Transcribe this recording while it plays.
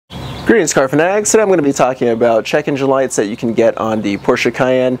Greetings car fanatics, today I'm going to be talking about check engine lights that you can get on the Porsche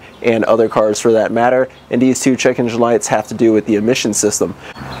Cayenne and other cars for that matter, and these two check engine lights have to do with the emission system.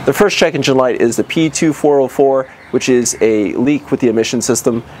 The first check engine light is the P2404, which is a leak with the emission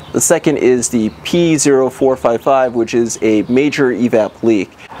system. The second is the P0455, which is a major evap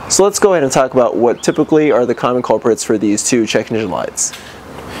leak. So let's go ahead and talk about what typically are the common culprits for these two check engine lights.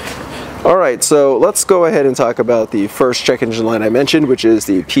 Alright, so let's go ahead and talk about the first check engine light I mentioned, which is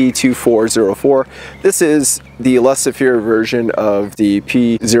the P2404. This is the less severe version of the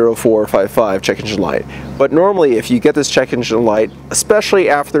P0455 check engine light. But normally if you get this check engine light, especially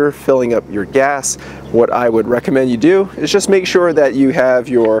after filling up your gas, what I would recommend you do is just make sure that you have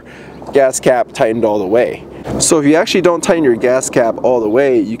your gas cap tightened all the way. So if you actually don't tighten your gas cap all the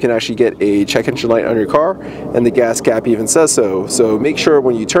way, you can actually get a check engine light on your car, and the gas cap even says so. So make sure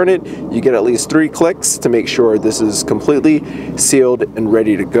when you turn it, you get at least 3 clicks to make sure this is completely sealed and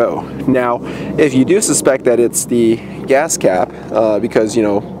ready to go. Now, if you do suspect that it's the gas cap, because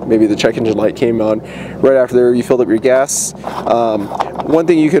maybe the check engine light came on right after you filled up your gas, one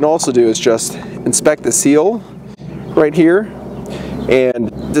thing you can also do is just inspect the seal right here. And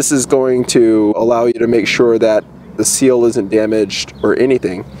this is going to allow you to make sure that the seal isn't damaged or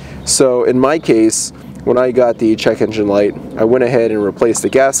anything. So in my case, when I got the check engine light, I went ahead and replaced the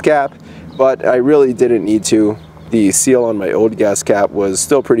gas cap, but I really didn't need to. The seal on my old gas cap was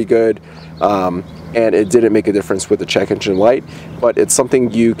still pretty good, and it didn't make a difference with the check engine light, but it's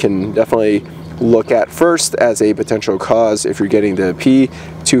something you can definitely look at first as a potential cause if you're getting the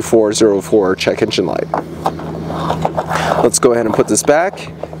P2404 check engine light. Let's go ahead and put this back,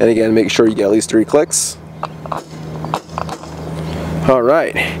 and again, make sure you get at least 3 clicks.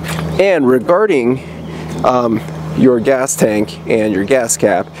 Alright, and regarding your gas tank and your gas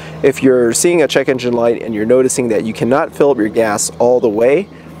cap, if you're seeing a check engine light and you're noticing that you cannot fill up your gas all the way,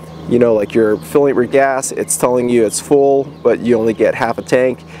 like you're filling up your gas, it's telling you it's full, but you only get half a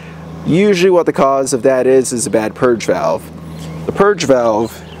tank, usually what the cause of that is a bad purge valve. The purge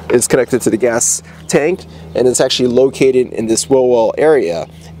valve is connected to the gas tank, and it's actually located in this wheel well area,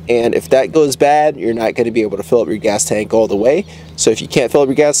 and if that goes bad, you're not going to be able to fill up your gas tank all the way. So if you can't fill up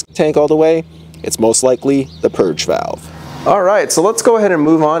your gas tank all the way, it's most likely the purge valve. Alright, so let's go ahead and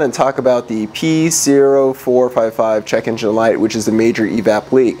move on and talk about the P0455 check engine light, which is the major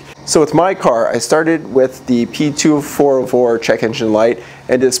evap leak. So with my car, I started with the P2404 check engine light,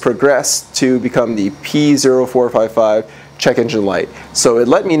 and it's progressed to become the P0455 check engine light. So it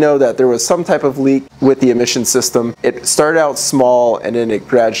let me know that there was some type of leak with the emission system. It started out small and then it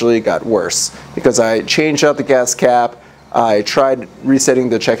gradually got worse because I changed out the gas cap, I tried resetting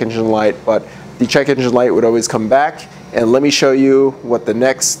the check engine light, but the check engine light would always come back. And let me show you what the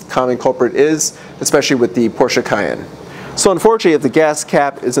next common culprit is, especially with the Porsche Cayenne. So unfortunately, if the gas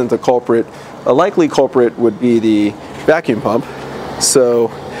cap isn't the culprit, a likely culprit would be the vacuum pump.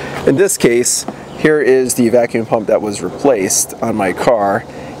 So in this case, here is the vacuum pump that was replaced on my car,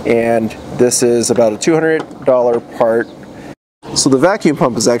 and this is about a $200 part. So the vacuum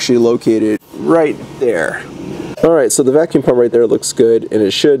pump is actually located right there. Alright, so the vacuum pump right there looks good, and it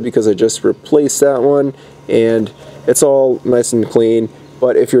should because I just replaced that one, and it's all nice and clean.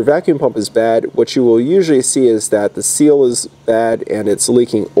 But if your vacuum pump is bad, what you will usually see is that the seal is bad and it's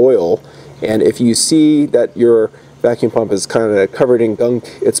leaking oil. And if you see that your vacuum pump is kind of covered in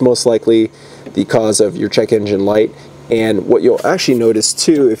gunk, it's most likely the cause of your check engine light. And what you'll actually notice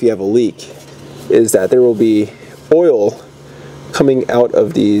too, if you have a leak, is that there will be oil coming out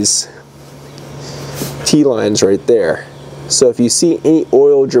of these T-lines right there. So if you see any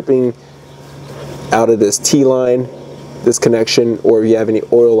oil dripping out of this T-line, this connection, or if you have any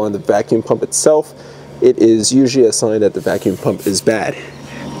oil on the vacuum pump itself, it is usually a sign that the vacuum pump is bad.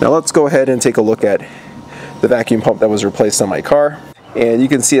 Now let's go ahead and take a look at the vacuum pump that was replaced on my car, and you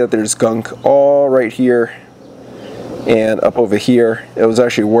can see that there's gunk all right here and up over here. It was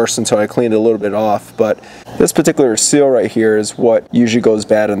actually worse until I cleaned it a little bit off, but this particular seal right here is what usually goes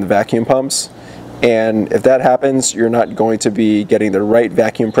bad on the vacuum pumps. And if that happens, you're not going to be getting the right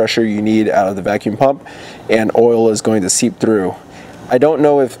vacuum pressure you need out of the vacuum pump, and oil is going to seep through. I don't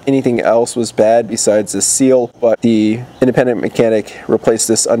know if anything else was bad besides the seal, but the independent mechanic replaced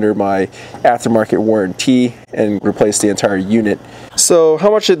this under my aftermarket warranty and replaced the entire unit. So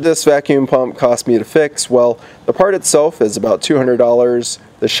how much did this vacuum pump cost me to fix? Well, the part itself is about $200.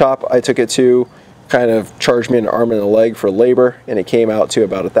 The shop I took it to kind of charged me an arm and a leg for labor, and it came out to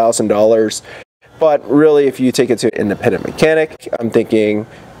about $1,000. But really, if you take it to an independent mechanic, I'm thinking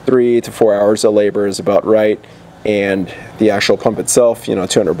 3 to 4 hours of labor is about right. and the actual pump itself, you know,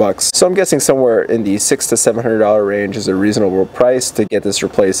 $200. So I'm guessing somewhere in the $600 to $700 range is a reasonable price to get this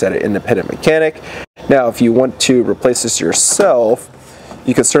replaced at an independent mechanic. Now, if you want to replace this yourself,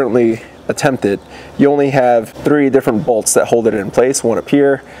 you could certainly attempt it. You only have 3 different bolts that hold it in place, one up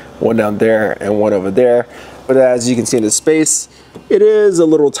here, one down there, and one over there. But as you can see in the space, it is a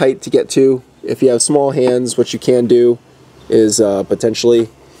little tight to get to. If you have small hands, what you can do is potentially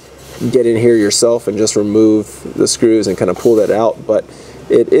get in here yourself and just remove the screws and kind of pull that out, but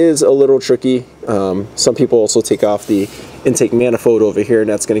it is a little tricky. Some people also take off the intake manifold over here, and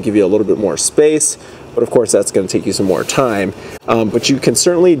that's going to give you a little bit more space, but of course that's going to take you some more time. But you can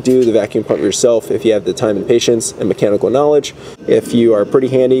certainly do the vacuum pump yourself if you have the time and patience and mechanical knowledge. If you are pretty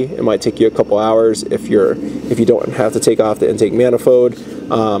handy, it might take you a couple hours if you don't have to take off the intake manifold.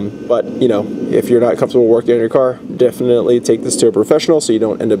 But you know, if you're not comfortable working on your car, definitely take this to a professional so you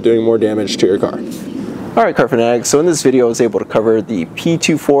don't end up doing more damage to your car. Alright, car fanatics, so in this video I was able to cover the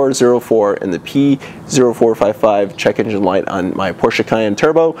P2404 and the P0455 check engine light on my Porsche Cayenne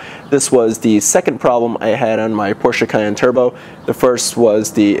Turbo. This was the second problem I had on my Porsche Cayenne Turbo. The first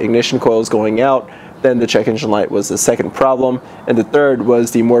was the ignition coils going out, then the check engine light was the second problem, and the third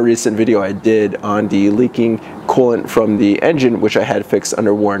was the more recent video I did on the leaking coolant from the engine, which I had fixed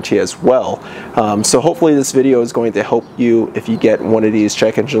under warranty as well. So hopefully this video is going to help you if you get one of these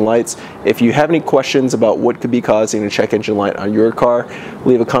check engine lights. If you have any questions about what could be causing a check engine light on your car,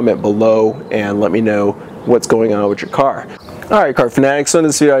 leave a comment below and let me know what's going on with your car. Alright, car fanatics, so in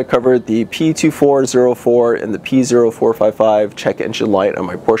this video I covered the P2404 and the P0455 check engine light on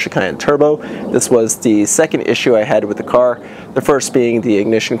my Porsche Cayenne Turbo. This was the second issue I had with the car, the first being the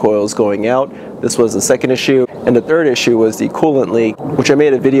ignition coils going out. This was the second issue, and the third issue was the coolant leak, which I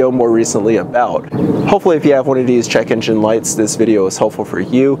made a video more recently about. Hopefully if you have one of these check engine lights, this video is helpful for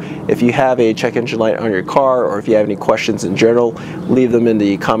you. If you have a check engine light on your car, or if you have any questions in general, leave them in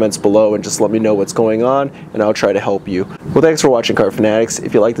the comments below and just let me know what's going on, and I'll try to help you. Well, thanks for watching, car fanatics.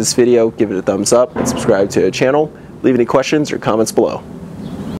 If you like this video, give it a thumbs up and subscribe to the channel. Leave any questions or comments below.